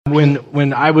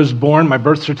When I was born, my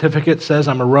birth certificate says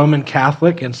I'm a Roman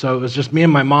Catholic, and so it was just me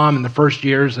and my mom in the first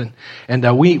years, and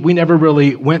we never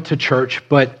really went to church,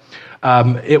 but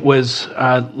it was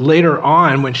later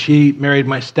on when she married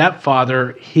my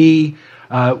stepfather. He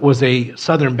was a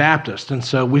Southern Baptist, and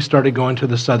so we started going to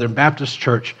the Southern Baptist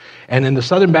church, and in the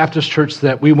Southern Baptist church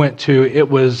that we went to, it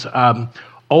was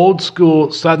old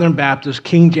school Southern Baptist,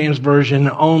 King James Version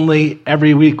only.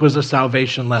 Every week was a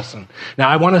salvation lesson. Now,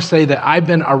 I want to say that I've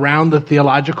been around the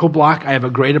theological block. I have a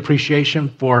great appreciation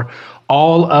for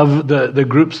all of the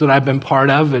groups that I've been part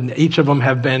of, and each of them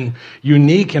have been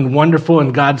unique and wonderful,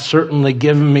 and God's certainly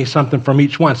given me something from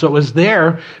each one. So it was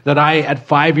there that I, at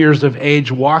 5 years of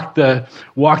age, walked the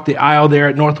aisle there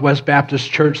at Northwest Baptist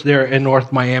Church there in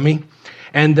North Miami.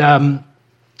 And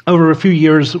over a few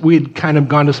years, we'd kind of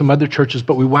gone to some other churches,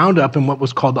 but we wound up in what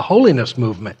was called the Holiness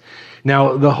Movement.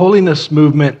 Now, the Holiness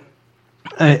Movement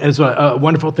is a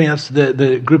wonderful thing. That's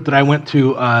the group that I went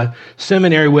to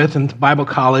seminary with and Bible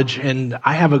college, and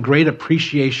I have a great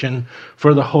appreciation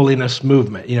for the Holiness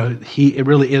Movement. You know, it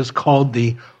really is called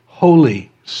the Holy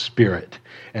Spirit,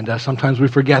 and sometimes we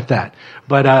forget that.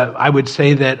 But I would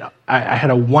say that I had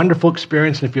a wonderful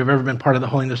experience, and if you've ever been part of the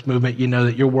Holiness Movement, you know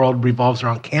that your world revolves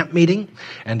around camp meeting,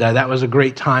 and that was a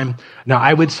great time. Now,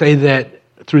 I would say that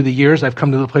through the years, I've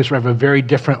come to the place where I have a very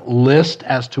different list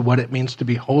as to what it means to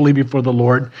be holy before the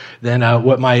Lord than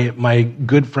what my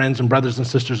good friends and brothers and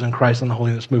sisters in Christ in the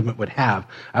Holiness Movement would have.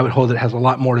 I would hold that it has a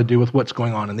lot more to do with what's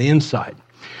going on the inside.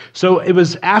 So it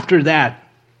was after that,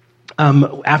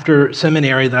 after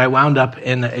seminary, that I wound up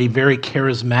in a very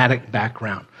charismatic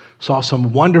background. Saw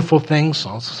some wonderful things,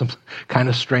 saw some kind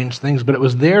of strange things, but it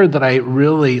was there that I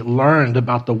really learned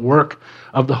about the work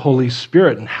of the Holy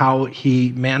Spirit and how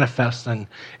He manifests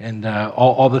and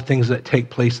all the things that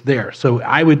take place there. So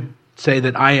I would say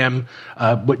that I am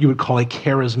what you would call a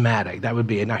charismatic. That would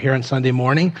be it. Now, here on Sunday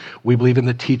morning, we believe in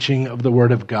the teaching of the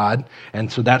Word of God,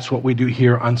 and so that's what we do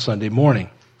here on Sunday morning.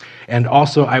 And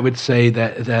also, I would say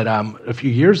that a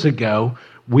few years ago,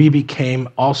 we became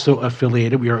also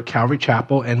affiliated. We are at Calvary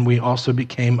Chapel, and we also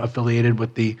became affiliated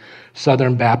with the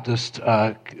Southern Baptist.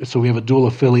 So we have a dual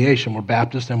affiliation. We're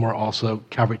Baptist, and we're also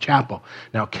Calvary Chapel.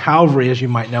 Now, Calvary, as you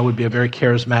might know, would be a very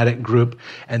charismatic group,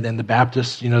 and then the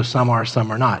Baptists, some are,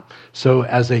 some are not. So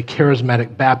as a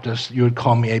charismatic Baptist, you would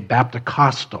call me a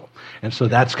Baptist-costal, and so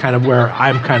that's kind of where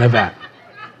I'm kind of at.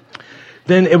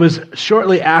 Then it was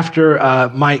shortly after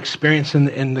my experience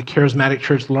in the charismatic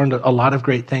church, learned a lot of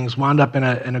great things, wound up in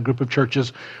a group of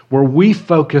churches where we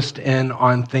focused in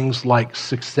on things like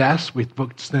success. We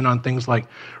focused in on things like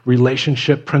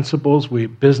relationship principles,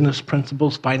 business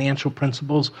principles, financial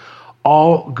principles,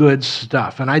 all good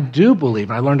stuff. And I do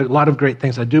believe, and I learned a lot of great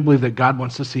things, I do believe that God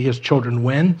wants to see His children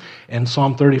win. In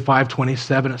Psalm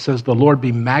 35:27, it says, "The Lord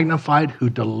be magnified who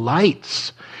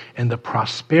delights in the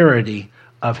prosperity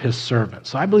of His servants."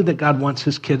 So I believe that God wants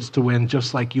His kids to win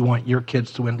just like you want your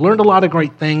kids to win. Learned a lot of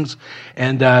great things,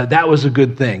 and that was a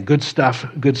good thing. Good stuff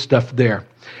there.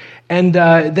 And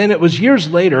then it was years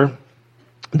later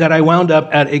that I wound up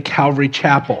at a Calvary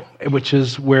Chapel, which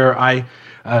is where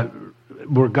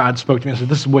where God spoke to me and said,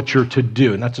 "This is what you're to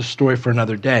do," and that's a story for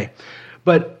another day.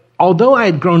 But although I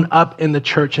had grown up in the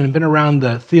church and been around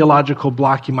the theological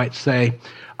block, you might say,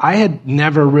 I had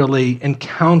never really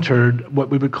encountered what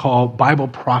we would call Bible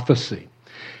prophecy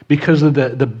because of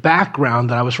the background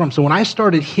that I was from. So when I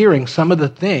started hearing some of the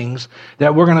things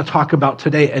that we're going to talk about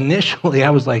today, initially I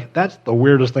was like, that's the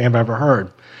weirdest thing I've ever heard.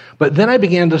 But then I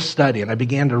began to study and I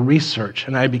began to research,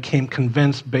 and I became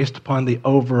convinced based upon the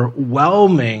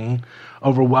overwhelming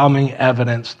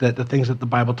evidence that the things that the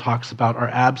Bible talks about are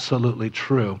absolutely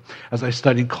true, as I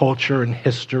studied culture and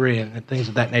history and things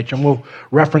of that nature. And we'll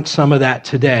reference some of that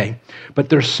today. But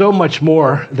there's so much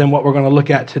more than what we're going to look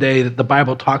at today that the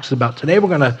Bible talks about. Today we're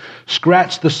going to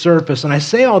scratch the surface. And I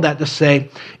say all that to say,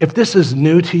 if this is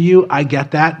new to you, I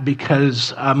get that,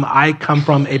 because I come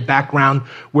from a background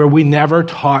where we never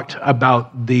talked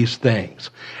about these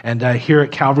things. And here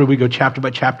at Calvary, we go chapter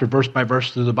by chapter, verse by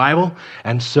verse through the Bible.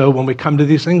 And so when we come to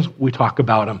these things, we talk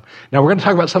about them. Now, we're going to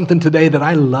talk about something today that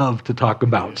I love to talk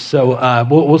about. So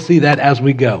we'll see that as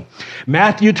we go.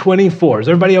 Matthew 24. Is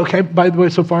everybody okay, by the way,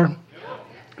 so far?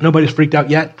 Nobody's freaked out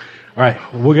yet? All right,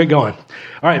 we'll get going.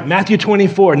 All right, Matthew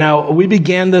 24. Now, we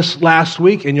began this last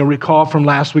week, and you'll recall from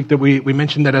last week that we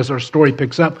mentioned that as our story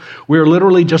picks up, we're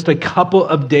literally just a couple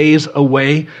of days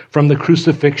away from the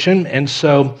crucifixion, and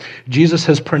so Jesus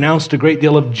has pronounced a great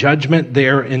deal of judgment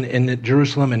there in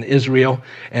Jerusalem and Israel,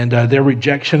 and their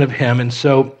rejection of Him, and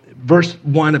so verse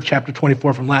 1 of chapter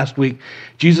 24 from last week,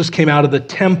 Jesus came out of the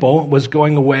temple, was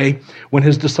going away when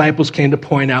his disciples came to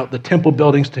point out the temple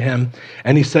buildings to him.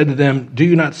 And he said to them, "Do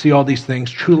you not see all these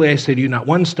things? Truly I say to you, not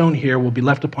one stone here will be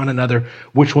left upon another,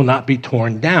 which will not be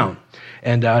torn down."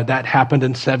 And that happened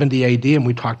in 70 AD, and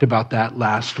we talked about that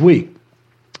last week.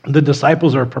 The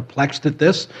disciples are perplexed at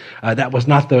this. That was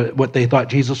not what they thought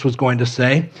Jesus was going to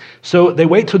say. So they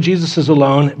wait till Jesus is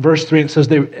alone. Verse 3, it says,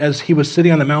 as he was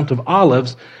sitting on the Mount of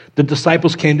Olives, the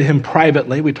disciples came to him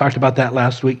privately. We talked about that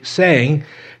last week, saying,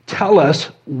 "Tell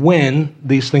us when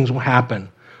these things will happen.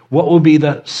 What will be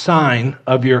the sign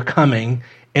of your coming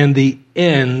and the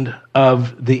end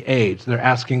of the age?" They're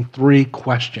asking 3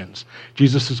 questions.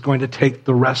 Jesus is going to take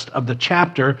the rest of the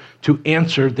chapter to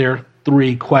answer their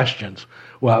 3 questions.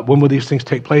 Well, when will these things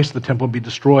take place? The temple will be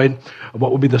destroyed. What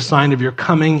will be the sign of your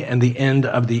coming and the end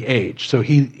of the age? So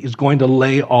he is going to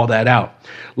lay all that out.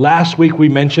 Last week we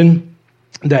mentioned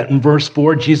that in verse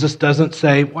 4, Jesus doesn't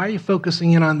say, "Why are you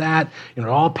focusing in on that? It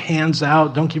all pans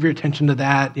out. Don't give your attention to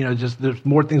that. Just there's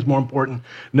more things more important."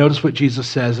 Notice what Jesus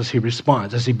says as he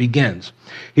responds, as he begins.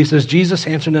 He says, "Jesus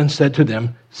answered and said to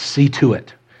them, 'See to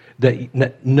it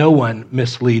that no one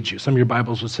misleads you.'" Some of your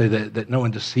Bibles would say that no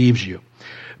one deceives you.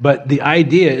 But the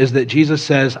idea is that Jesus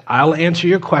says, "I'll answer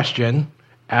your question.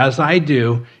 As I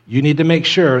do, you need to make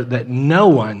sure that no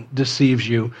one deceives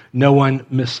you, no one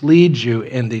misleads you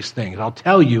in these things. I'll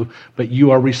tell you, but you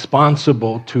are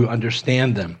responsible to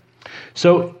understand them."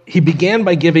 So he began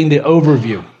by giving the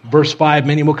overview. Verse 5,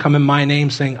 "Many will come in my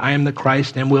name, saying, 'I am the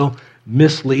Christ,' and will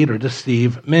mislead or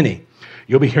deceive many.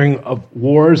 You'll be hearing of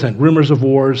wars and rumors of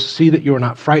wars. See that you are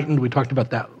not frightened." We talked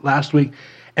about that last week.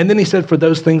 And then he said, "For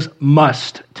those things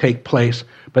must take place,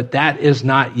 but that is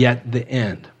not yet the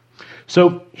end."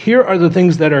 So here are the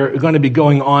things that are going to be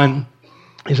going on.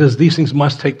 He says these things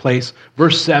must take place.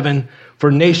 Verse 7,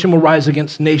 "For nation will rise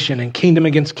against nation and kingdom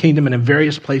against kingdom, and in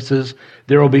various places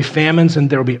there will be famines and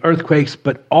there will be earthquakes,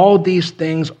 but all these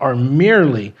things are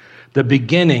merely the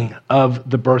beginning of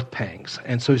the birth pangs."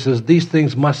 And so he says these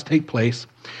things must take place.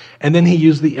 And then he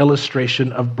used the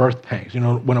illustration of birth pangs.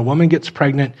 When a woman gets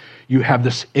pregnant, you have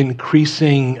this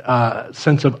increasing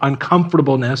sense of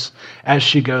uncomfortableness as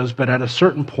she goes. But at a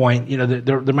certain point,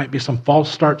 there might be some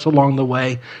false starts along the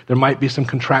way. There might be some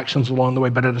contractions along the way.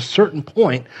 But at a certain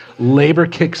point, labor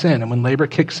kicks in. And when labor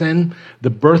kicks in, the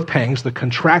birth pangs, the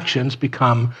contractions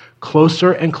become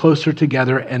closer and closer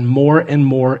together and more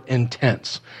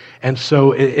intense. And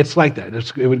so it's like that.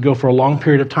 It would go for a long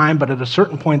period of time, but at a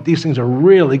certain point, these things are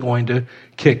really going to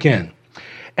kick in.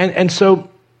 And so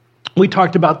we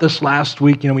talked about this last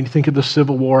week. When you think of the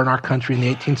Civil War in our country in the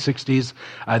 1860s,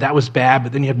 that was bad,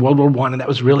 but then you had World War I, and that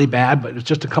was really bad, but it was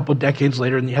just a couple decades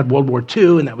later, and you had World War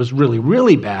II, and that was really,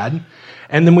 really bad.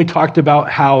 And then we talked about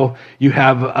how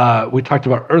we talked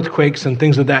about earthquakes and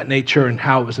things of that nature, and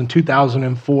how it was in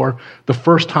 2004, the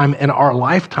first time in our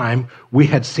lifetime we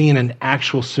had seen an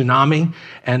actual tsunami,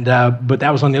 but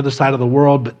that was on the other side of the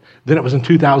world. But then it was in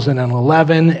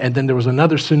 2011, and then there was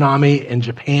another tsunami in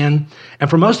Japan. And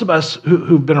for most of us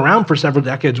who've been around for several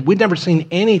decades, we'd never seen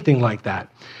anything like that.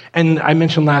 And I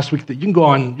mentioned last week that you can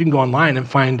go online and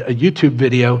find a YouTube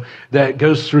video that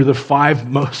goes through the 5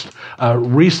 most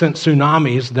recent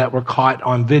tsunamis that were caught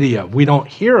on video. We don't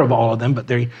hear of all of them, but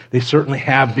they certainly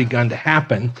have begun to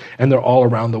happen, and they're all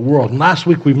around the world. And last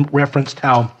week we referenced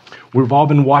how we've all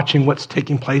been watching what's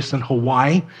taking place in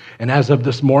Hawaii, and as of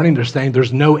this morning, they're saying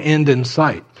there's no end in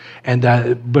sight. And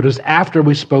but as after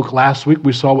we spoke last week,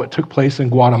 we saw what took place in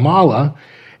Guatemala.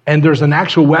 And there's an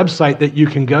actual website that you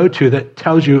can go to that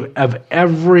tells you of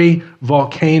every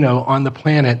volcano on the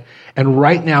planet. And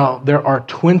right now, there are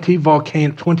 20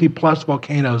 plus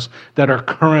volcanoes that are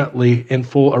currently in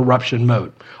full eruption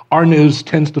mode. Our news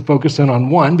tends to focus in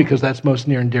on one because that's most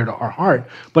near and dear to our heart,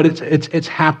 but it's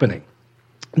happening.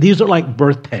 These are like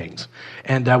birth pangs.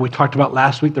 And we talked about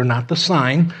last week, they're not the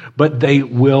sign, but they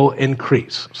will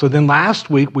increase. So then last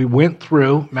week, we went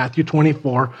through Matthew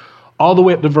 24, all the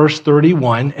way up to verse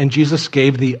 31, and Jesus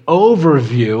gave the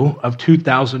overview of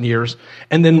 2,000 years,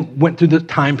 and then went through the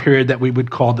time period that we would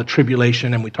call the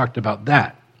tribulation, and we talked about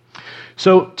that.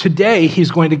 So today, he's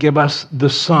going to give us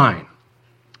the sign.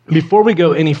 Before we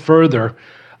go any further,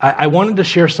 I wanted to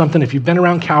share something. If you've been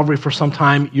around Calvary for some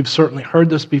time, you've certainly heard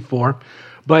this before,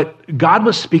 but God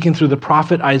was speaking through the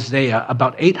prophet Isaiah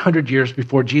about 800 years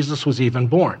before Jesus was even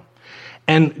born.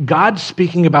 And God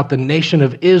speaking about the nation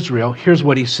of Israel, here's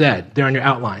what he said there in your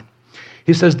outline.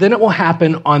 He says, "Then it will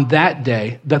happen on that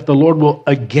day that the Lord will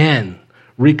again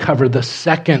recover the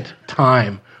second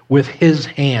time with his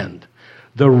hand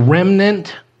the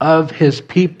remnant of his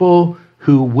people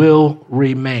who will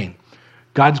remain."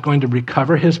 God's going to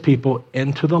recover his people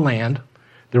into the land.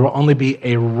 There will only be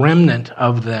a remnant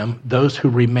of them, those who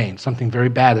remain. Something very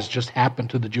bad has just happened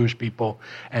to the Jewish people,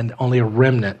 and only a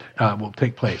remnant will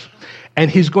take place.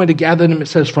 And he's going to gather them, it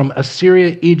says, from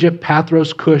Assyria, Egypt,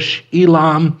 Pathros, Cush,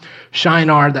 Elam,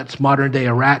 Shinar, that's modern-day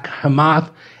Iraq, Hamath,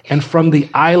 and from the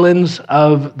islands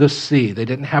of the sea. They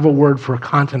didn't have a word for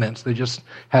continents. They just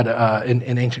had,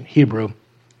 in ancient Hebrew,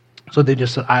 so they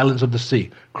just said islands of the sea,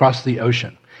 across the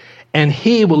ocean. And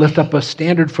he will lift up a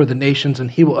standard for the nations,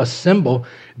 and he will assemble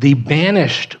the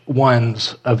banished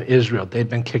ones of Israel. They'd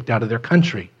been kicked out of their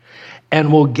country.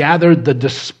 And will gather the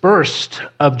dispersed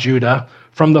of Judah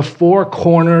from the four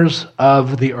corners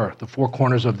of the earth, the four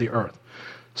corners of the earth.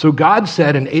 So God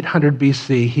said in 800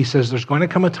 BC, he says, there's going to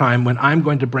come a time when I'm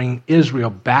going to bring Israel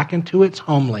back into its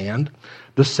homeland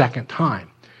the second time.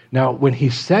 Now, when he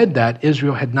said that,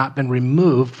 Israel had not been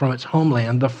removed from its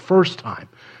homeland the first time.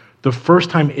 The first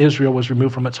time Israel was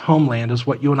removed from its homeland is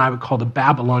what you and I would call the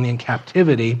Babylonian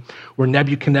captivity, where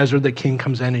Nebuchadnezzar, the king,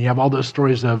 comes in, and you have all those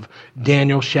stories of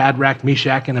Daniel, Shadrach,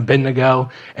 Meshach, and Abednego,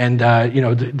 and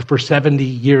for 70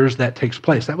 years that takes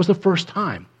place. That was the first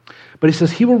time. But he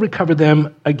says he will recover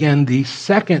them again the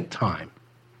second time.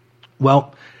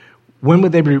 Well, when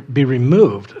would they be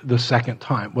removed the second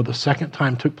time? Well, the second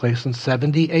time took place in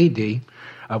 70 A.D.,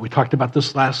 we talked about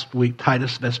this last week.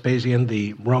 Titus Vespasian,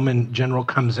 the Roman general,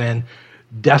 comes in,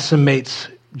 decimates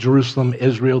Jerusalem,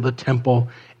 Israel, the temple,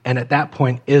 and at that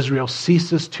point, Israel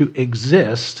ceases to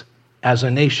exist as a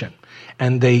nation.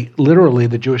 And they literally,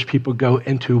 the Jewish people, go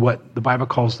into what the Bible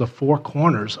calls the four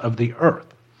corners of the earth.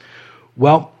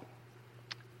 Well,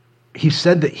 he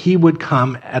said that he would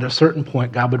come at a certain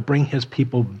point, God would bring his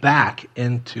people back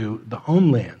into the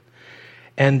homeland.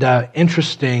 And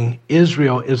interesting,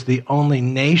 Israel is the only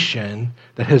nation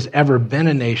that has ever been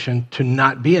a nation to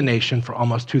not be a nation for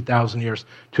almost 2,000 years,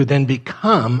 to then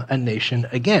become a nation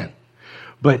again.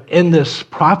 But in this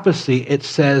prophecy, it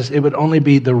says it would only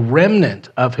be the remnant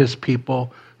of his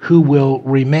people who will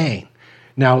remain.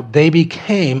 Now, they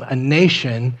became a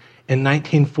nation in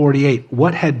 1948.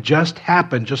 What had just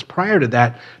happened just prior to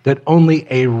that only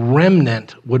a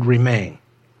remnant would remain?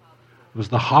 It was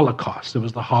the Holocaust. It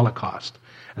was the Holocaust.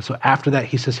 And so after that,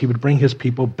 he says he would bring his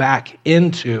people back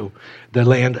into the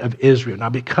land of Israel. Now,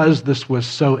 because this was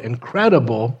so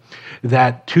incredible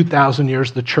that 2,000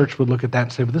 years, the church would look at that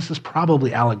and say, well, this is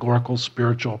probably allegorical,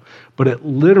 spiritual, but it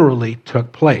literally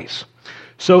took place.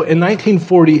 So in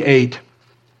 1948,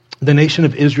 the nation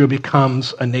of Israel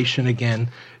becomes a nation again.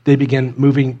 They begin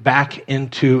moving back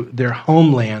into their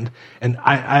homeland, and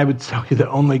I would tell you that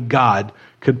only God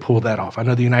could pull that off. I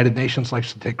know the United Nations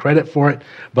likes to take credit for it,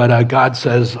 but God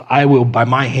says, I will by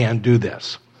my hand do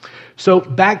this. So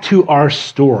back to our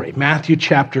story, Matthew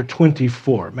chapter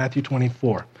 24. Matthew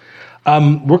 24.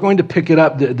 We're going to pick it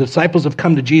up. The disciples have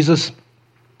come to Jesus,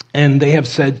 and they have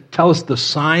said, tell us the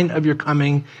sign of your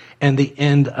coming and the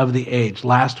end of the age.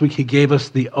 Last week he gave us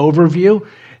the overview.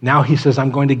 Now he says, I'm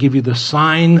going to give you the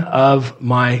sign of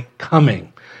my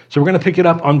coming. So we're going to pick it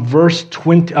up on verse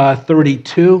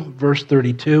 32,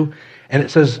 and it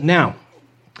says, now,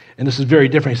 and this is very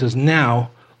different, he says,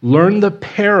 now, learn the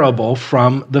parable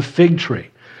from the fig tree.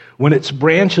 When its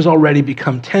branch has already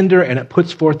become tender and it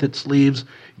puts forth its leaves,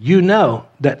 you know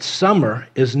that summer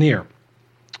is near.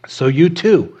 So you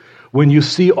too, when you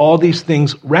see all these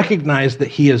things, recognize that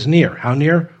he is near. How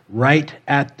near? Right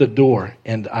at the door,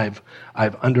 and I've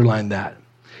underlined that.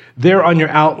 There on your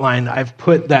outline, I've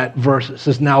put that verse. It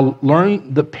says, now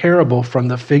learn the parable from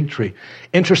the fig tree.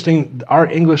 Interesting, our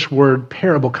English word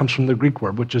parable comes from the Greek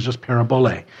word, which is just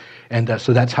parabole. And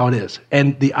so that's how it is.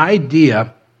 And the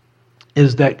idea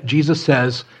is that Jesus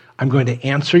says, I'm going to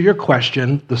answer your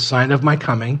question, the sign of my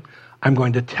coming. I'm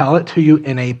going to tell it to you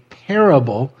in a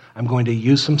parable. I'm going to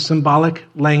use some symbolic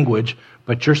language,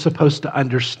 but you're supposed to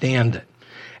understand it.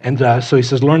 And so he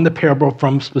says, learn the parable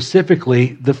from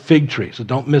specifically the fig tree. So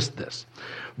don't miss this.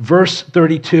 Verse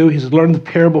 32, he says, learn the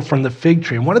parable from the fig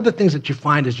tree. And one of the things that you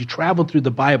find as you travel through the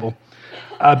Bible,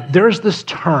 there's this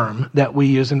term that we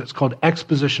use, and it's called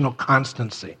expositional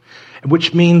constancy,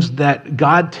 which means that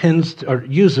God tends to, or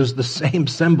uses the same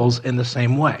symbols in the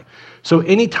same way. So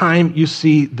anytime you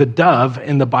see the dove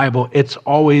in the Bible, it's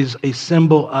always a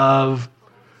symbol of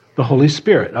the Holy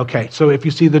Spirit. Okay, so if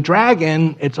you see the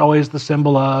dragon, it's always the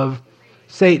symbol of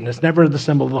Satan. It's never the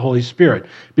symbol of the Holy Spirit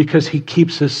because he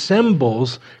keeps his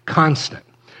symbols constant.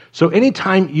 So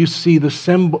anytime you see the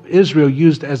symbol Israel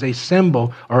used as a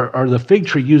symbol or the fig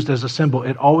tree used as a symbol,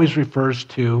 it always refers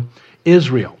to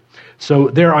Israel. So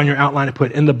there on your outline I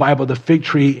put, in the Bible, the fig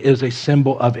tree is a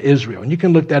symbol of Israel. And you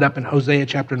can look that up in Hosea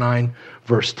chapter 9,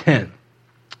 verse 10.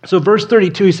 So verse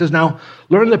 32, he says, now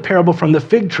learn the parable from the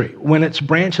fig tree. When its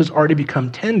branch has already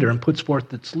become tender and puts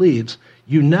forth its leaves,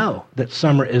 you know that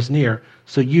summer is near.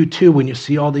 So you too, when you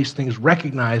see all these things,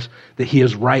 recognize that he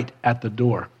is right at the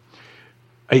door.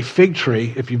 A fig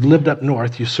tree, if you've lived up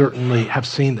north, you certainly have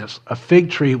seen this. A fig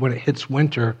tree, when it hits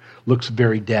winter, looks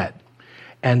very dead.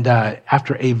 And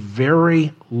after a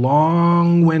very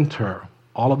long winter,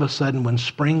 all of a sudden, when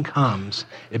spring comes,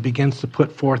 it begins to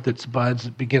put forth its buds,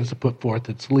 it begins to put forth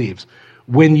its leaves.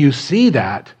 When you see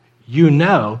that, you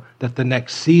know that the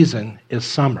next season is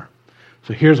summer.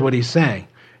 So here's what he's saying.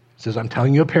 He says, I'm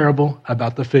telling you a parable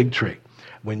about the fig tree.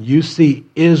 When you see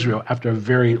Israel after a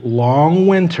very long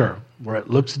winter where it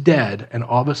looks dead, and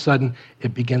all of a sudden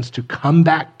it begins to come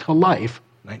back to life,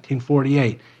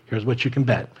 1948, here's what you can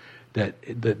bet. That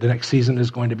the next season is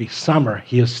going to be summer.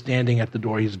 He is standing at the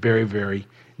door. He's very, very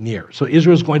near. So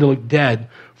Israel is going to look dead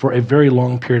for a very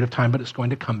long period of time, but it's going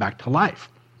to come back to life.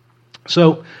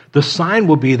 So the sign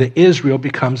will be that Israel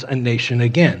becomes a nation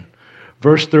again.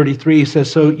 Verse 33 he says,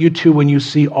 so you too, when you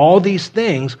see all these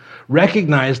things,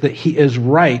 recognize that he is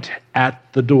right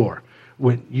at the door.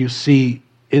 When you see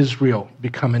Israel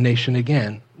become a nation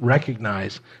again,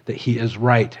 recognize that he is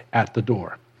right at the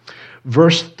door.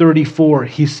 Verse 34,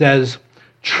 he says,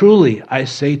 truly I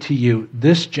say to you,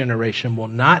 this generation will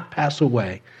not pass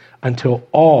away until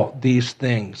all these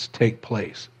things take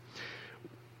place.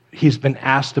 He's been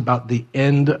asked about the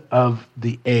end of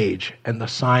the age and the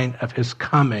sign of his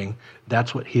coming.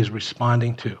 That's what he's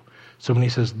responding to. So when he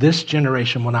says this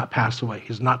generation will not pass away,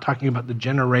 he's not talking about the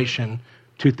generation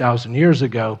 2,000 years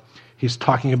ago. He's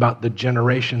talking about the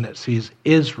generation that sees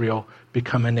Israel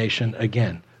become a nation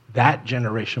again. That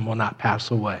generation will not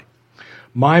pass away.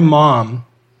 My mom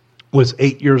was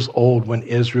 8 years old when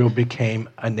Israel became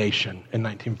a nation in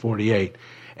 1948.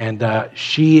 And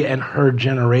she and her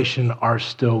generation are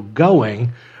still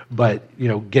going, but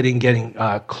getting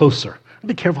closer.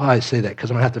 Be careful how I say that because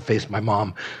I'm going to have to face my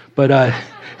mom. But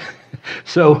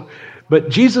but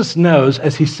Jesus knows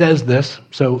as he says this,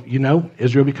 so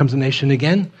Israel becomes a nation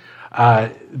again,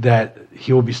 that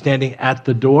he will be standing at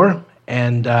the door.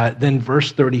 And then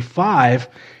verse 35,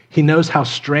 he knows how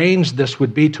strange this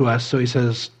would be to us. So he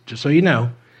says, just so you know,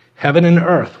 heaven and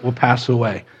earth will pass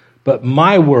away, but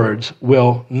my words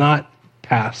will not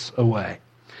pass away.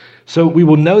 So we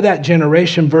will know that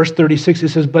generation. Verse 36, he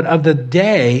says, but of the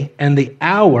day and the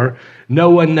hour, no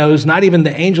one knows, not even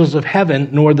the angels of heaven,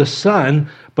 nor the Son,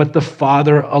 but the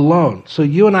Father alone. So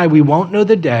you and I, we won't know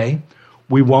the day,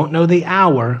 we won't know the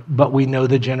hour, but we know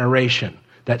the generation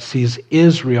that sees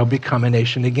Israel become a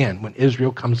nation again, when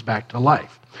Israel comes back to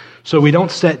life. So we don't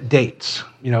set dates.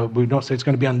 We don't say it's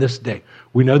going to be on this day.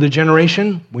 We know the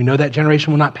generation. We know that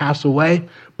generation will not pass away,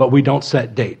 but we don't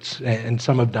set dates, and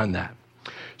some have done that.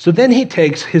 So then he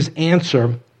takes his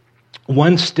answer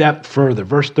one step further.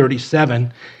 Verse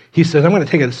 37, he says, I'm going to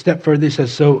take it a step further. He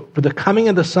says, so for the coming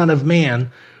of the Son of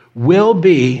Man will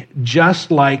be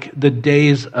just like the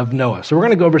days of Noah. So we're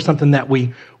going to go over something that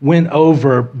we went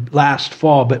over last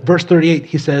fall. But verse 38,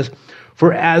 he says,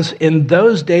 for as in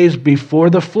those days before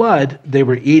the flood, they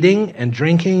were eating and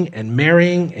drinking and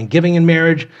marrying and giving in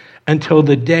marriage until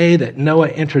the day that Noah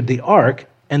entered the ark,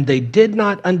 and they did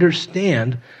not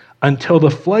understand until the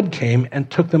flood came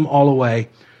and took them all away.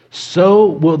 So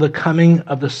will the coming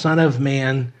of the Son of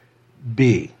Man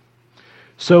be.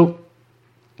 So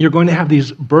you're going to have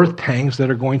these birth pangs that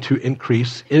are going to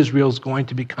increase. Israel's going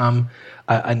to become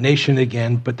a nation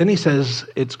again. But then he says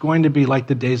it's going to be like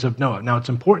the days of Noah. Now, it's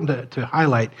important to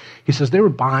highlight. He says they were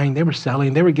buying, they were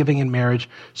selling, they were giving in marriage.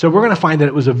 So we're going to find that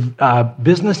it was a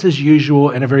business as usual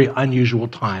and a very unusual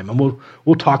time. And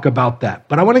we'll talk about that.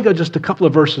 But I want to go just a couple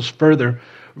of verses further.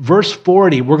 Verse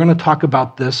 40, we're going to talk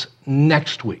about this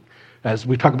next week. As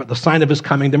we talk about the sign of his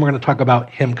coming, then we're going to talk about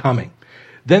him coming.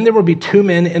 Then there will be two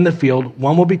men in the field,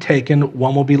 one will be taken,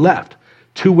 one will be left.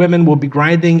 Two women will be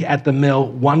grinding at the mill,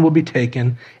 one will be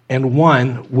taken, and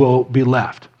one will be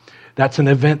left. That's an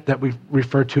event that we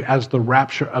refer to as the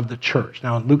rapture of the church.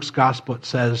 Now in Luke's gospel it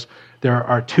says there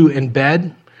are two in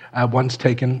bed, one's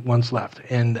taken, one's left.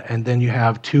 And then you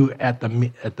have two at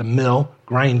the mill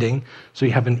grinding. So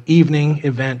you have an evening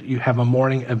event, you have a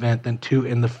morning event, then two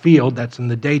in the field, that's in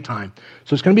the daytime.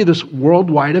 So it's going to be this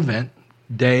worldwide event,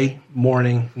 day,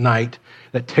 morning, night,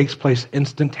 that takes place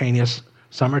instantaneous.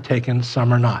 Some are taken,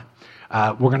 some are not.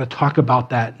 We're going to talk about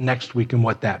that next week and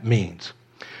what that means.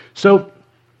 So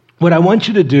what I want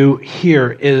you to do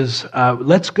here is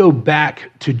let's go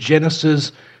back to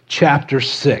Genesis chapter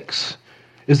 6.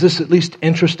 Is this at least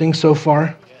interesting so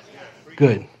far?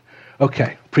 Good.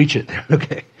 Okay, preach it.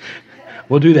 Okay,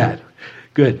 we'll do that.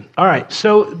 Good. All right,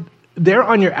 so there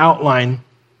on your outline,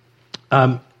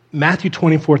 Matthew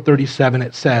 24:37,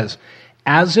 it says,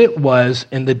 "As it was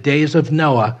in the days of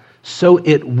Noah, so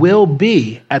it will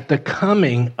be at the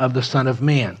coming of the Son of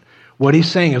Man." What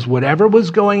he's saying is whatever was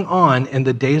going on in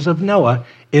the days of Noah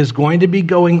is going to be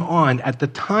going on at the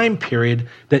time period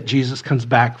that Jesus comes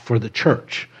back for the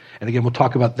church. And again, we'll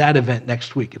talk about that event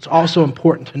next week. It's also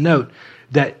important to note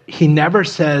that he never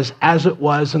says, as it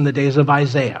was in the days of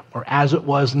Isaiah, or as it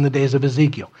was in the days of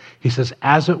Ezekiel. He says,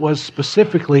 as it was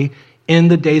specifically in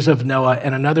the days of Noah,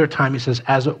 and another time he says,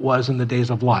 as it was in the days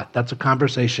of Lot. That's a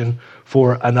conversation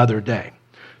for another day.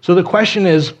 So the question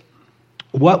is,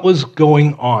 what was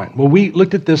going on? Well, we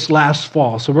looked at this last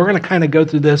fall, so we're going to kind of go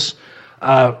through this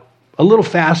a little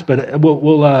fast, but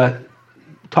we'll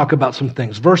talk about some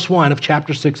things. Verse 1 of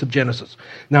chapter 6 of Genesis.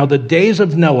 Now, the days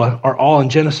of Noah are all in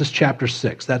Genesis chapter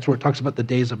 6. That's where it talks about the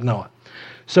days of Noah.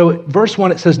 So verse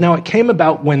 1, it says, "Now it came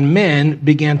about when men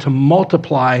began to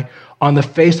multiply on the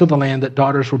face of the land that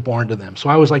daughters were born to them." So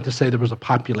I always like to say there was a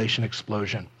population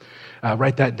explosion.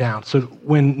 Write that down. So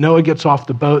when Noah gets off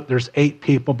the boat, there's 8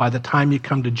 people. By the time you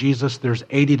come to Jesus, there's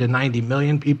 80 to 90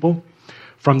 million people.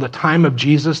 From the time of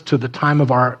Jesus to the time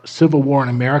of our Civil War in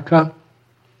America,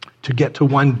 to get to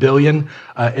 1 billion,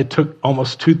 it took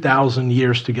almost 2,000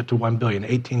 years to get to 1 billion,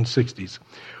 1860s.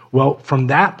 Well, from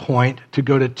that point to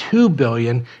go to 2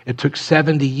 billion, it took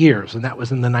 70 years, and that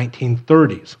was in the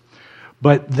 1930s.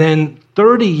 But then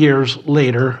 30 years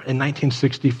later, in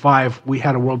 1965, we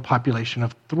had a world population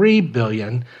of 3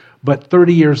 billion, but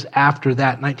 30 years after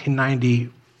that,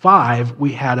 1995,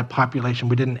 we had a population,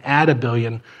 we didn't add a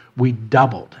billion, we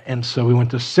doubled. And so we went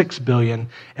to 6 billion,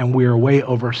 and we are way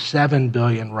over 7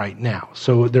 billion right now.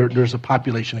 So there's a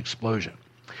population explosion.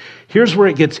 Here's where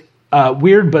it gets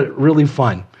weird, but really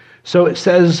fun. So it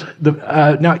says,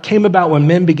 now it came about when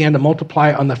men began to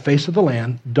multiply on the face of the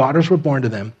land, daughters were born to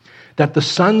them, that the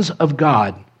sons of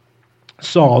God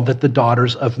saw that the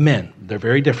daughters of men, they're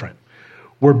very different,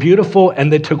 were beautiful,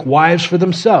 and they took wives for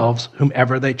themselves,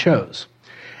 whomever they chose.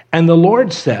 And the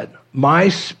Lord said, "My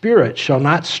spirit shall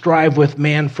not strive with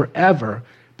man forever,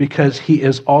 because he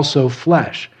is also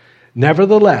flesh.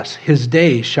 Nevertheless, his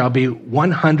days shall be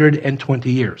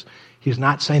 120 years." He's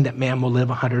not saying that man will live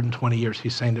 120 years.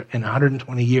 He's saying that in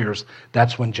 120 years,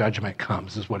 that's when judgment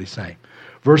comes, is what he's saying.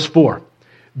 Verse 4,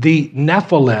 "The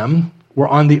Nephilim were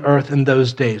on the earth in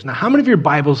those days." Now, how many of your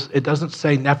Bibles, it doesn't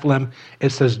say Nephilim,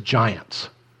 it says giants?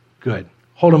 Good.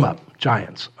 Hold them up.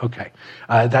 Giants. Okay.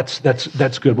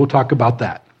 That's good. We'll talk about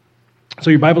that.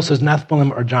 So your Bible says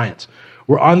Nephilim or giants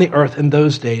were on the earth in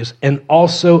those days, and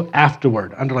also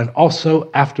afterward, underline, also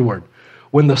afterward,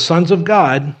 when the sons of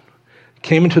God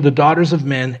came into the daughters of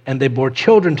men, and they bore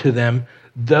children to them.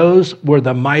 Those were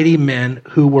the mighty men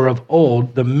who were of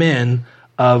old, the men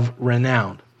of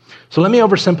renown. So let me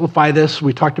oversimplify this.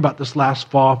 We talked about this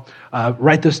last fall.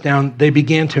 Write this down. They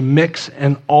began to mix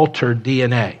and alter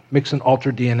DNA. Mix and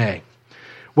alter DNA.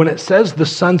 When it says the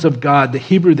sons of God, the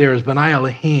Hebrew there is B'nai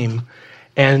Elohim,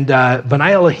 and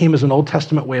B'nai Elohim is an Old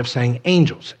Testament way of saying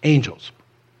angels. Angels.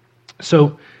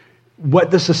 So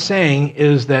what this is saying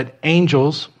is that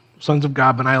angels, sons of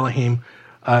God, B'nai Elohim,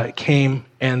 came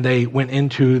and they went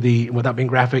into without being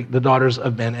graphic, the daughters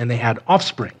of men, and they had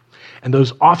offspring. And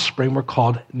those offspring were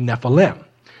called Nephilim.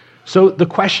 So the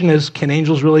question is, can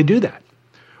angels really do that?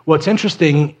 Well, it's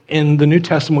interesting, in the New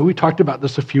Testament, we talked about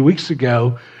this a few weeks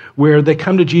ago, where they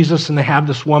come to Jesus and they have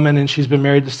this woman and she's been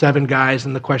married to 7 guys,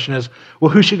 and the question is,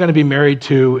 well, who's she going to be married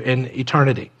to in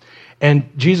eternity? And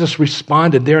Jesus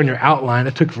responded there in your outline. I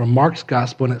took it from Mark's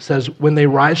gospel, and it says, when they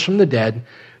rise from the dead,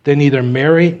 they neither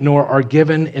marry nor are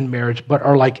given in marriage, but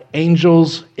are like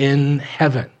angels in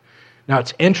heaven. Now,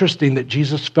 it's interesting that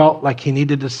Jesus felt like he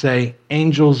needed to say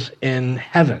angels in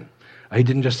heaven. He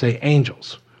didn't just say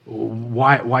angels.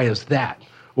 Why is that?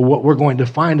 Well, what we're going to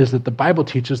find is that the Bible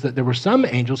teaches that there were some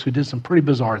angels who did some pretty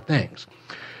bizarre things.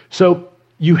 So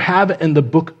you have in the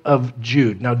book of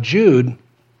Jude. Now, Jude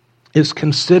is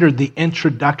considered the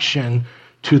introduction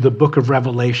to the book of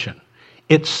Revelation.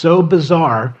 It's so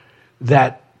bizarre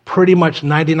that pretty much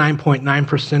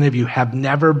 99.9% of you have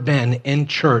never been in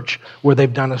church where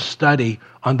they've done a study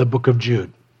on the book of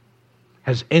Jude.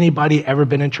 Has anybody ever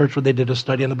been in church where they did a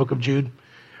study on the book of Jude?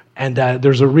 And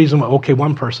there's a reason why. Okay,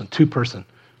 1 person, 2 person,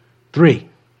 3.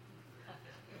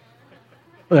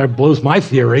 Well, that blows my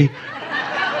theory.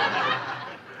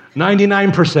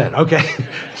 99%, okay.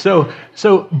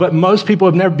 But most people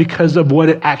have never, because of what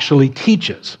it actually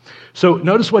teaches. So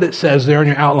notice what it says there in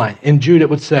your outline. In Jude, it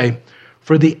would say,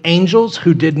 "For the angels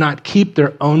who did not keep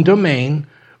their own domain,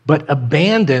 but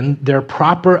abandoned their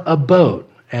proper abode,"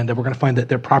 and we're going to find that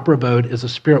their proper abode is a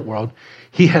spirit world,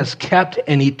 He has kept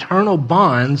in eternal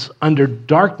bonds under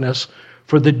darkness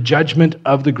for the judgment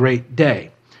of the great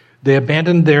day. They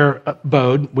abandoned their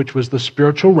abode, which was the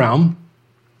spiritual realm,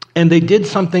 and they did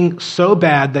something so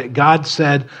bad that God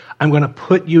said, I'm going to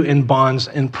put you in bonds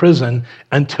in prison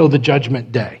until the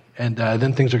judgment day, and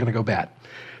then things are going to go bad.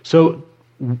 So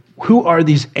who are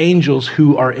these angels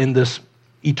who are in this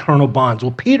eternal bonds?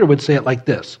 Well, Peter would say it like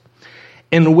this,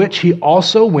 in which he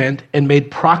also went and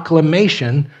made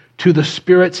proclamation to the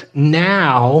spirits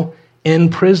now in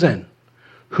prison,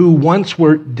 who once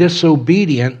were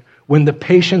disobedient when the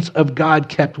patience of God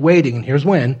kept waiting. And here's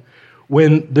when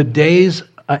the days,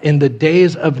 in the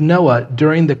days of Noah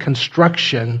during the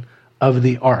construction of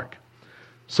the ark.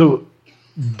 So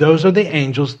those are the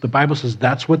angels. The Bible says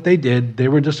that's what they did. They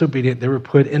were disobedient. They were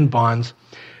put in bonds.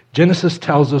 Genesis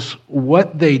tells us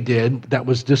what they did that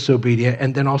was disobedient,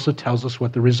 and then also tells us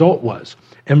what the result was.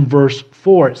 In verse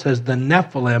 4, it says, the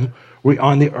Nephilim were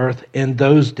on the earth in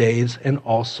those days and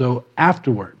also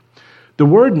afterward. The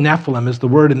word Nephilim is the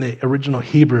word in the original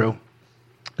Hebrew.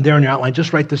 There in your outline,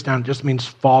 just write this down. It just means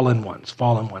fallen ones,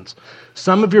 fallen ones.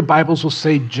 Some of your Bibles will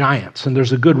say giants, and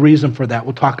there's a good reason for that.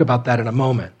 We'll talk about that in a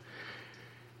moment.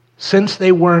 Since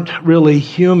they weren't really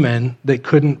human, they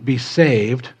couldn't be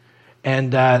saved,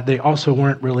 and they also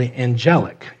weren't really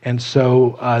angelic, and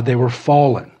so they were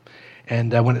fallen.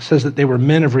 And when it says that they were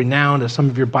men of renown, as some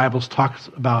of your Bibles talk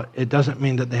about, it doesn't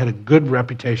mean that they had a good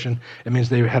reputation. It means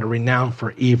they had a renown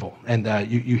for evil. And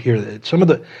you hear that. Some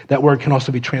of that word can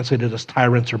also be translated as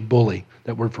tyrants or bully,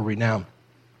 that word for renown.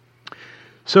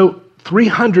 So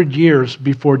 300 years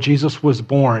before Jesus was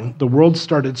born, the world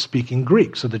started speaking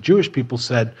Greek. So the Jewish people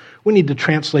said, we need to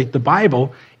translate the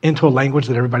Bible into a language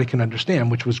that everybody can understand,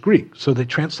 which was Greek. So they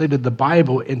translated the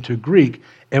Bible into Greek.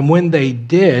 And when they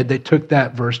did, they took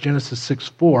that verse, Genesis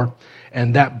 6:4,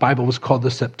 and that Bible was called the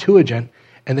Septuagint.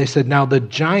 And they said, now the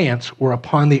giants were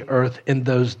upon the earth in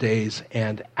those days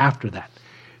and after that.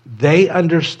 They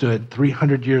understood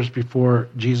 300 years before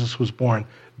Jesus was born.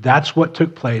 That's what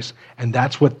took place, and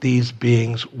that's what these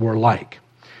beings were like.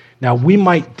 Now, we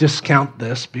might discount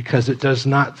this because it does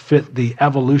not fit the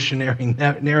evolutionary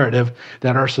narrative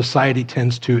that our society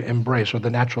tends to embrace, or the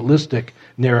naturalistic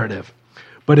narrative.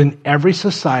 But in every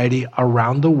society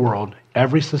around the world,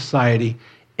 every society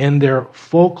in their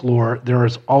folklore, there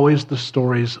is always the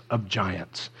stories of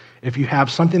giants. If you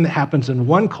have something that happens in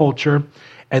one culture,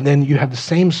 and then you have the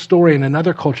same story in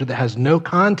another culture that has no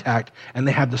contact, and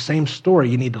they have the same story,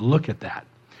 you need to look at that.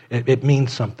 It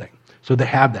means something. So they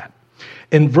have that.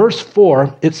 In verse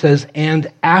 4, it says,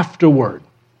 and afterward.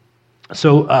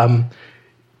 So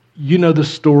you know the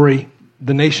story.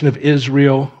 The nation of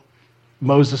Israel,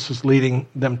 Moses is leading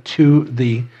them to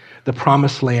the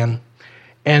promised land.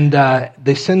 And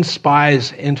they send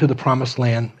spies into the promised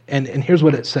land. And here's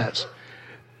what it says.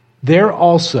 There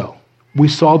also we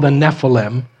saw the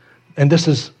Nephilim, and this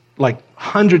is like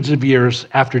hundreds of years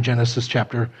after Genesis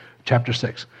chapter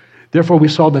 6. Therefore, we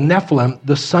saw the Nephilim,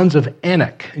 the sons of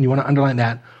Anak, and you want to underline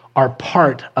that, are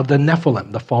part of the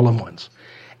Nephilim, the fallen ones.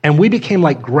 And we became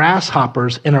like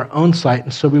grasshoppers in our own sight,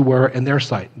 and so we were in their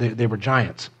sight. They were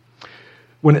giants.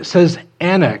 When it says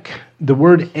Anak, the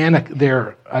word Anak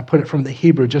there, I put it from the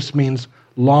Hebrew, just means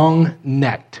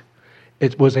long-necked.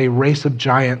 It was a race of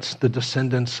giants, the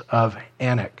descendants of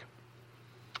Anak.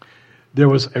 There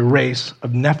was a race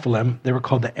of Nephilim. They were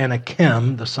called the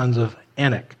Anakim, the sons of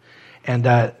Anak. And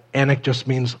Anak just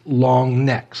means long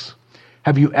necks.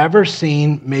 Have you ever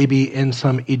seen, maybe in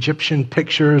some Egyptian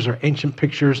pictures or ancient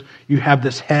pictures, you have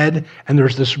this head and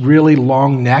there's this really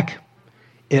long neck?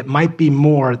 It might be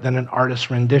more than an artist's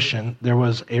rendition. There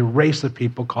was a race of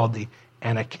people called the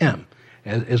Anakim,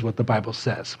 is what the Bible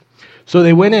says. So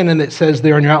they went in, and it says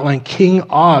there in your outline, King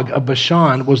Og of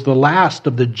Bashan was the last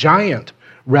of the giant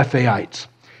Rephaites.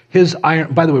 His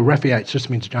iron, by the way, Rephaites just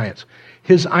means giants.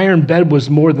 His iron bed was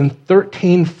more than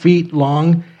 13 feet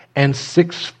long and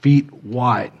 6 feet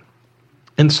wide.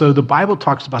 And so the Bible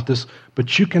talks about this,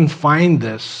 but you can find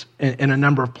this in a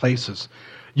number of places.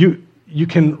 You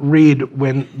can read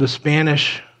when the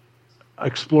Spanish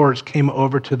explorers came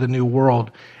over to the New World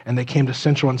and they came to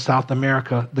Central and South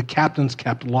America, the captains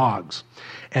kept logs.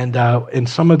 And in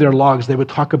some of their logs, they would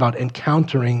talk about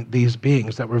encountering these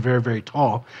beings that were very, very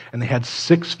tall, and they had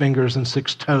 6 fingers and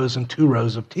 6 toes and 2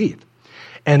 rows of teeth.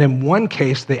 And in one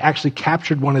case, they actually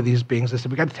captured one of these beings. They said,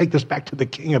 we got to take this back to the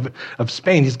king of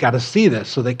Spain. He's got to see this.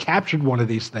 So they captured one of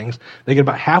these things. They get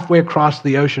about halfway across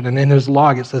the ocean, and in his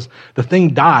log it says, the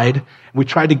thing died. We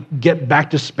tried to get back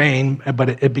to Spain, but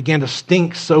it began to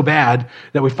stink so bad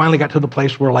that we finally got to the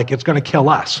place where, like, it's going to kill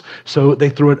us. So they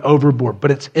threw it overboard.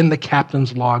 But it's in the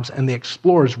captain's logs, and the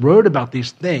explorers wrote about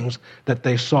these things that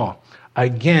they saw.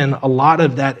 Again, a lot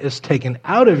of that is taken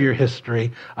out of your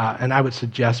history, and I would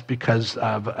suggest because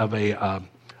of a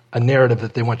narrative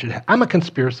that they want you to have. I'm a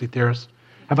conspiracy theorist.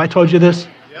 Have I told you this?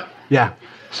 Yeah.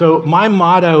 So my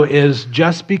motto is,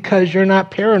 just because you're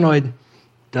not paranoid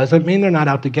doesn't mean they're not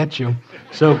out to get you.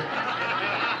 So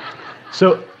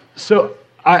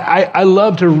I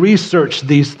love to research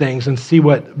these things and see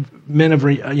what men of,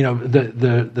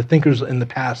 the thinkers in the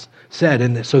past said.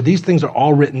 And so these things are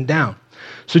all written down.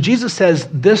 So Jesus says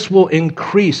this will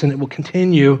increase and it will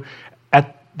continue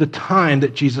at the time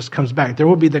that Jesus comes back. There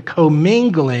will be the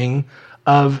commingling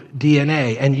of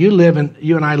DNA. And you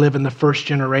and I live in the first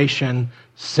generation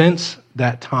since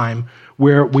that time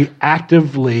where we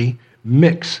actively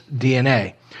mix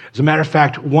DNA. As a matter of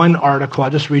fact, one article, I'll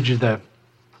just read you the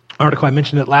article, I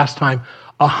mentioned it last time,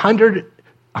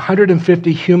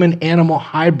 150 human-animal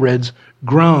hybrids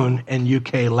grown in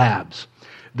UK labs.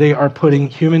 They are putting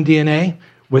human DNA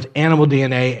with animal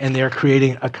DNA, and they're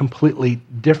creating a completely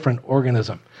different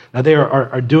organism. Now, they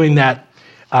are doing that.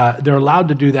 They're allowed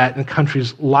to do that in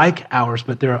countries like ours,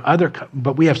 but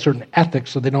but we have certain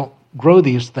ethics, so they don't grow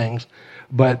these things.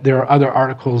 But there are other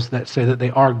articles that say that they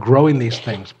are growing these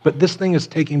things. But this thing is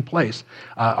taking place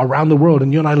around the world,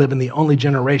 and you and I live in the only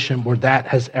generation where that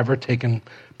has ever taken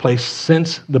place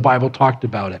since the Bible talked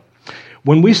about it.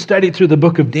 When we studied through the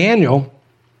book of Daniel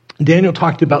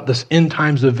talked about this end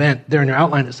times event. There in your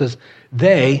outline it says,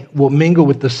 they will mingle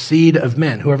with the seed of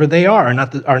men. Whoever they are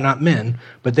not men,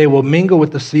 but they will mingle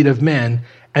with the seed of men,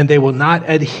 and they will not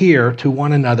adhere to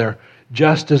one another,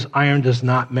 just as iron does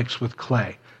not mix with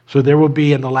clay. So there will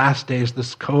be in the last days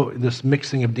this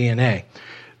mixing of DNA.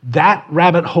 That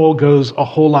rabbit hole goes a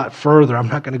whole lot further. I'm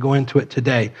not going to go into it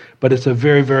today, but it's a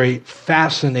very, very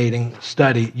fascinating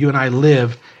study. You and I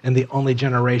live in the only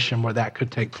generation where that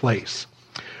could take place.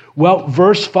 Well,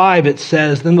 verse 5, it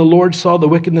says, then the Lord saw the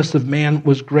wickedness of man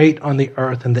was great on the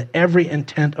earth, and that every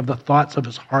intent of the thoughts of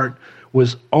his heart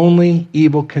was only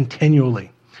evil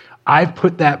continually. I've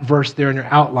put that verse there in your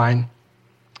outline,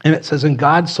 and it says, and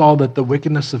God saw that the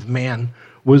wickedness of man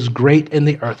was great in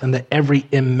the earth, and that every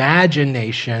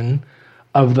imagination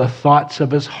of the thoughts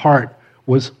of his heart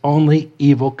was only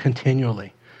evil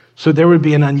continually. So there would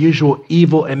be an unusual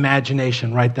evil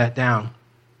imagination. Write that down.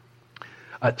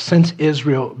 Since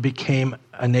Israel became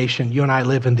a nation, you and I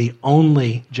live in the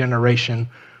only generation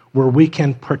where we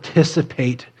can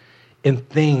participate in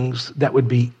things that would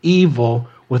be evil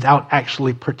without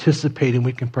actually participating.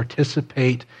 We can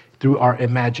participate through our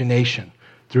imagination,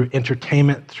 through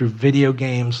entertainment, through video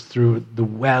games, through the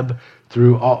web,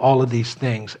 through all of these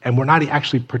things. And we're not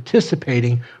actually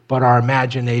participating, but our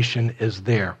imagination is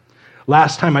there.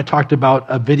 Last time I talked about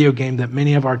a video game that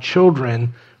many of our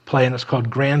children play, and it's called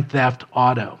Grand Theft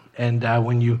Auto. And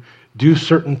when you do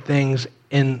certain things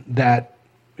in that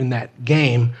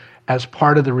game, as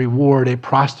part of the reward, a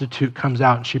prostitute comes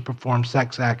out and she performs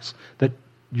sex acts that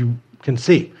you can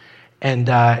see. And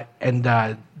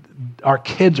our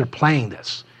kids are playing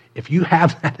this. If you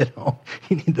have that at home,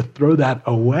 you need to throw that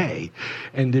away.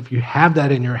 And if you have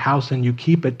that in your house and you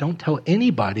keep it, don't tell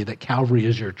anybody that Calvary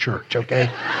is your church, okay?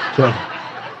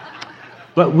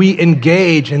 But we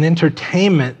engage in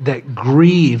entertainment that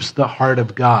grieves the heart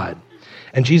of God.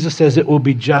 And Jesus says it will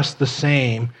be just the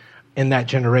same in that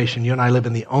generation. You and I live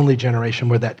in the only generation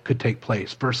where that could take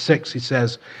place. Verse 6, he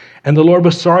says, and the Lord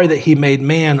was sorry that he made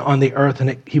man on the earth,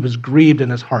 and he was grieved in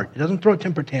his heart. He doesn't throw a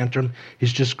temper tantrum,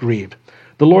 he's just grieved.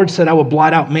 The Lord said, I will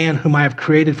blot out man whom I have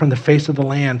created from the face of the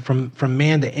land, from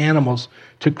man to animals,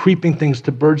 to creeping things,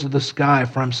 to birds of the sky,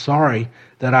 for I'm sorry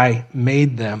that I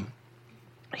made them.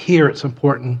 Here it's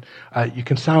important. It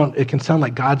can sound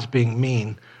like God's being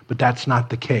mean, but that's not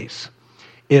the case.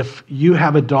 If you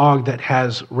have a dog that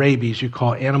has rabies, you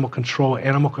call animal control.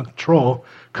 Animal control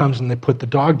comes and they put the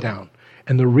dog down.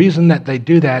 And the reason that they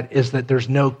do that is that there's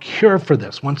no cure for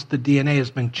this. Once the DNA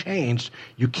has been changed,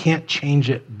 you can't change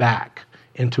it back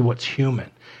into what's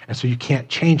human. And so you can't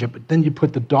change it, but then you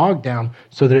put the dog down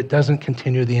so that it doesn't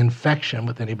continue the infection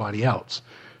with anybody else.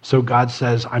 So God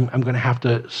says, I'm going to have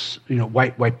to,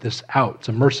 wipe this out. It's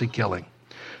a mercy killing.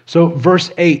 So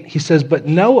verse 8, he says, but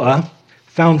Noah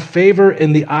found favor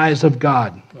in the eyes of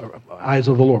God, or eyes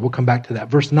of the Lord. We'll come back to that.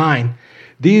 Verse 9,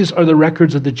 these are the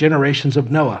records of the generations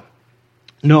of Noah.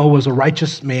 Noah was a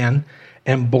righteous man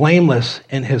and blameless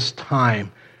in his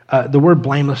time. The word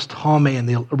blameless, tome, in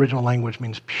the original language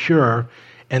means pure,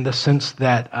 in the sense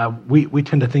that we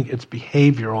tend to think it's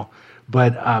behavioral,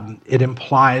 but it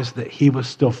implies that he was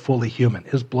still fully human.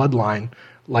 His bloodline,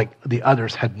 like the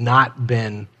others, had not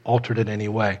been altered in any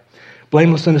way.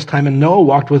 Blameless in his time, and Noah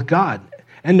walked with God.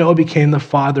 And Noah became the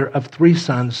father of 3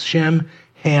 sons, Shem,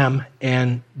 Ham,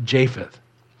 and Japheth.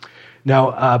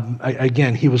 Now,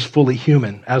 again, he was fully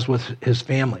human, as was his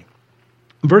family.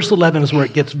 Verse 11 is where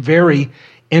it gets very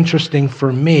interesting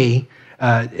for me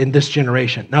in this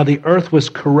generation. Now, the earth was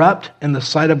corrupt in the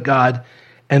sight of God,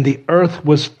 and the earth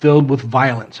was filled with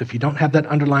violence. If you don't have that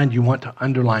underlined, you want to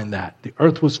underline that. The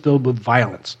earth was filled with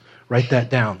violence. Write that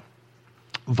down.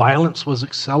 Violence was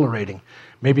accelerating.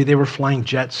 Maybe they were flying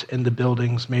jets into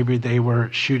buildings. Maybe they were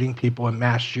shooting people in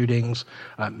mass shootings.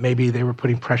 Maybe they were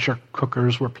putting pressure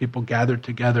cookers where people gathered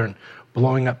together and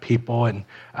blowing up people.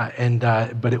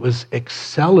 But it was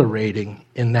accelerating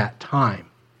in that time.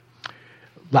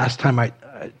 Last time I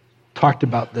talked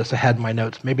about this, I had in my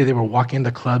notes. Maybe they were walking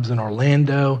the clubs in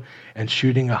Orlando and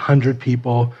shooting 100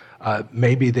 people.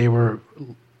 Maybe they were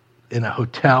in a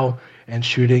hotel and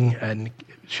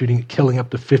killing up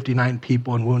to 59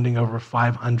 people and wounding over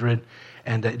 500.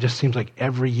 And it just seems like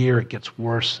every year it gets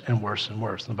worse and worse and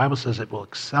worse. And the Bible says it will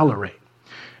accelerate.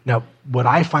 Now, what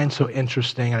I find so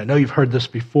interesting, and I know you've heard this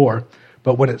before,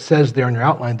 but when it says there in your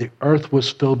outline, the earth was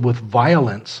filled with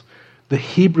violence, the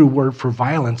Hebrew word for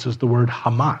violence is the word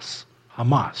Hamas.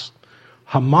 Hamas.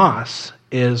 Hamas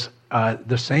is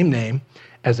the same name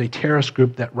as a terrorist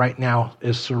group that right now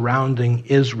is surrounding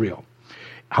Israel.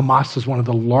 Hamas is one of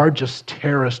the largest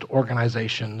terrorist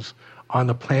organizations on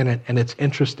the planet, and it's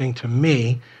interesting to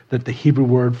me that the Hebrew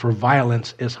word for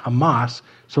violence is Hamas.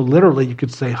 So literally you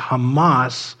could say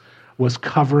Hamas was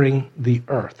covering the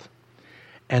earth.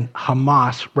 And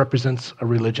Hamas represents a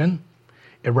religion,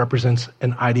 it represents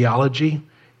an ideology,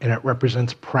 and it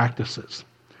represents practices.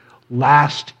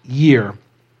 Last year,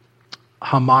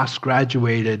 Hamas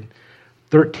graduated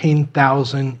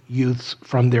 13,000 youths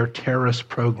from their terrorist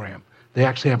program. They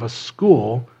actually have a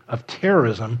school of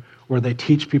terrorism where they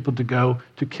teach people to go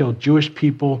to kill Jewish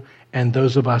people and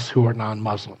those of us who are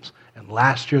non-Muslims. And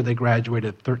last year they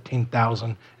graduated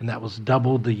 13,000, and that was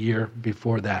double the year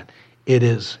before that. It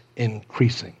is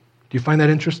increasing. Do you find that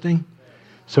interesting?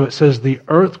 So it says the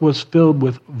earth was filled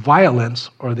with violence,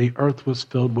 or the earth was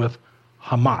filled with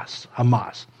Hamas.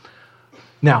 Hamas.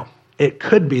 Now, it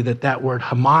could be that word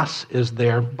Hamas is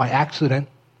there by accident,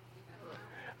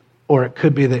 or it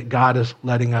could be that God is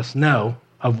letting us know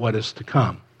of what is to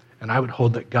come. And I would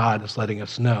hold that God is letting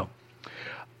us know.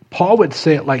 Paul would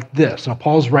say it like this. Now,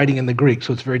 Paul's writing in the Greek,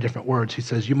 so it's very different words. He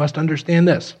says, you must understand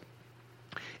this.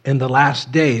 In the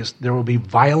last days, there will be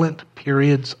violent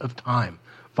periods of time.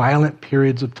 Violent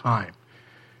periods of time.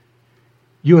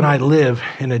 You and I live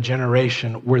in a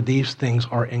generation where these things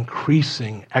are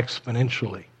increasing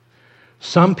exponentially.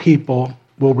 Some people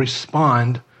will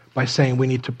respond by saying we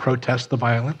need to protest the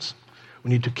violence. We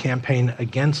need to campaign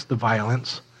against the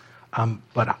violence.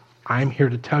 But I'm here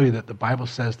to tell you that the Bible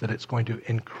says that it's going to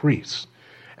increase.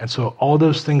 And so all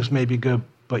those things may be good,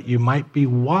 but you might be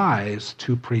wise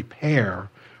to prepare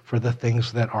for the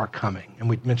things that are coming. And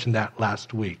we mentioned that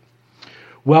last week.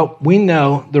 Well, we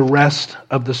know the rest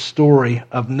of the story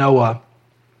of Noah.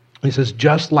 He says,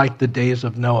 just like the days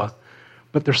of Noah.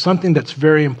 But there's something that's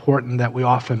very important that we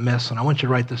often miss, and I want you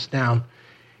to write this down.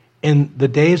 In the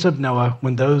days of Noah,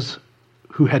 when those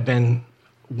who had been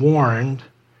warned,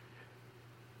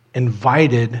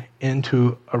 invited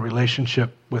into a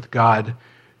relationship with God,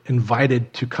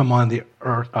 invited to come on the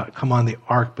earth, come on the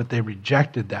ark, but they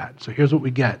rejected that. So here's what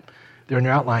we get there in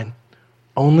your outline.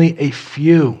 Only a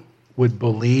few would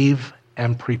believe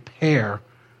and prepare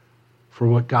for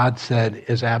what God said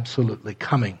is absolutely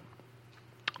coming.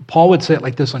 Paul would say it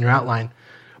like this on your outline.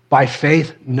 By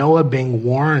faith, Noah being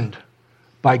warned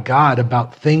by God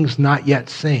about things not yet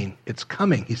seen. It's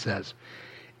coming, he says.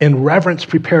 In reverence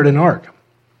prepared an ark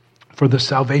for the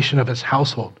salvation of his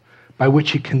household, by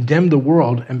which he condemned the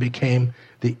world and became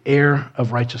the heir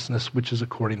of righteousness, which is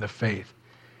according to faith.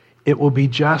 It will be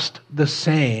just the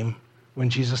same when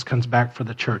Jesus comes back for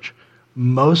the church.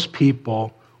 Most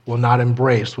people will not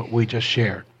embrace what we just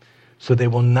shared. So they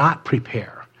will not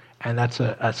prepare. And that's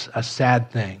a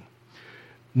sad thing.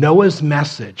 Noah's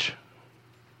message,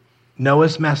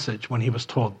 when he was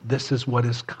told, this is what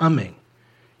is coming,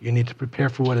 you need to prepare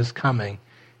for what is coming,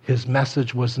 his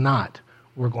message was not,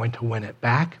 we're going to win it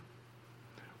back,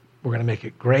 we're going to make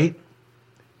it great.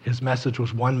 His message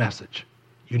was one message.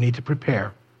 You need to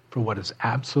prepare for what is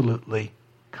absolutely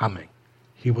coming.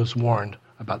 He was warned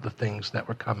about the things that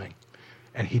were coming.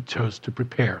 and he chose to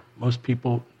prepare. Most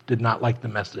people did not like the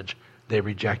message. They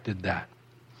rejected that.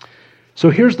 So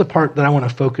here's the part that I want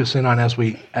to focus in on as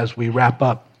we wrap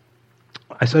up.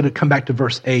 I said to come back to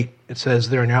verse 8. It says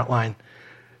there in your outline,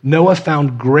 Noah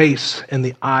found grace in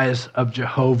the eyes of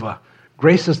Jehovah.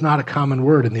 Grace is not a common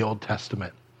word in the Old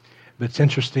Testament. But it's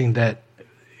interesting that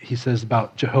he says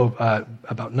about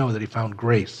Noah that he found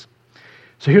grace.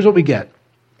 So here's what we get.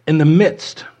 In the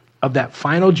midst of that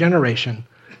final generation,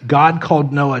 God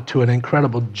called Noah to an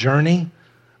incredible journey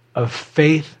of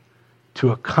faith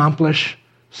to accomplish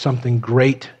something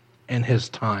great in his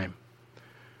time.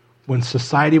 When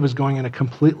society was going in a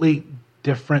completely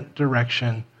different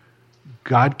direction,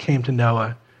 God came to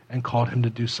Noah and called him to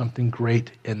do something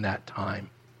great in that time.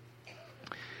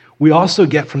 We also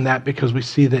get from that because we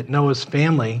see that Noah's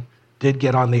family did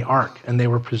get on the ark and they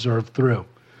were preserved through.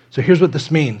 So here's what this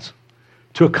means.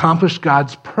 To accomplish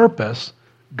God's purpose,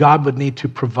 God would need to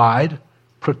provide,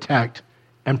 protect,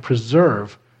 and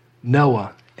preserve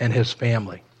Noah and his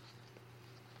family.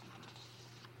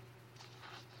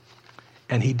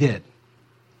 And he did.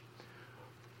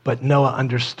 But Noah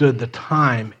understood the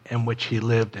time in which he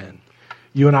lived in.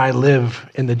 You and I live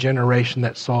in the generation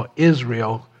that saw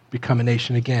Israel become a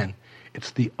nation again.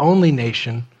 It's the only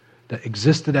nation that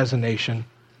existed as a nation,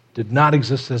 did not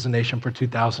exist as a nation for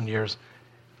 2,000 years,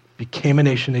 became a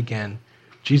nation again.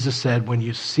 Jesus said, when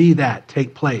you see that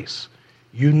take place,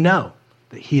 you know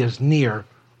that he is near,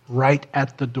 right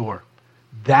at the door.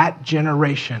 That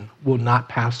generation will not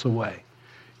pass away.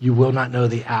 You will not know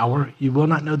the hour, you will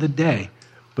not know the day,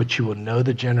 but you will know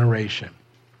the generation.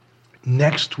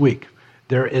 Next week,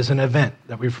 there is an event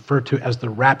that we refer to as the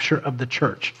rapture of the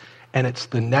church, and it's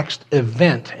the next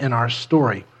event in our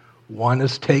story. One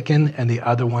is taken and the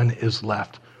other one is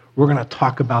left. We're going to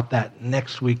talk about that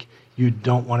next week. You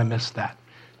don't want to miss that.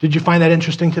 Did you find that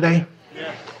interesting today?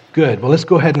 Yes. Good. Well, let's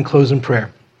go ahead and close in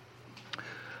prayer.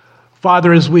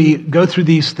 Father, as we go through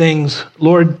these things,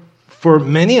 Lord, for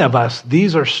many of us,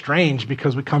 these are strange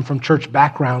because we come from church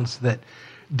backgrounds that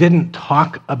didn't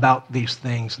talk about these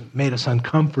things, made us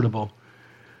uncomfortable.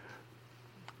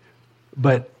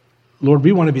 But Lord,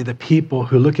 we want to be the people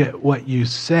who look at what you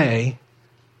say,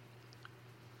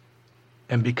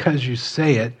 and because you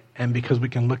say it, and because we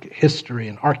can look at history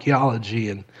and archaeology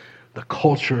and the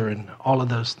culture and all of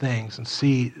those things and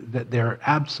see that they're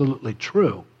absolutely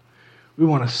true, we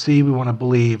want to see, we want to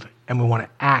believe, and we want to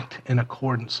act in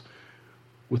accordance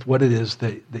with what it is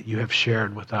that you have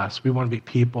shared with us. We want to be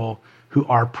people who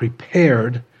are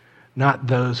prepared, not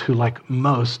those who, like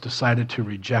most, decided to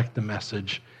reject the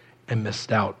message and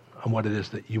missed out on what it is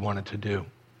that you wanted to do.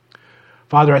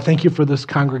 Father, I thank you for this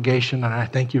congregation, and I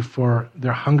thank you for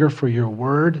their hunger for your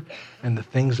word and the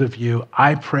things of you.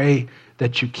 I pray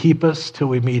that you keep us till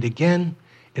we meet again.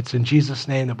 It's in Jesus'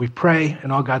 name that we pray,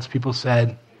 and all God's people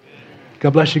said,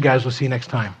 God bless you guys. We'll see you next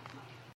time.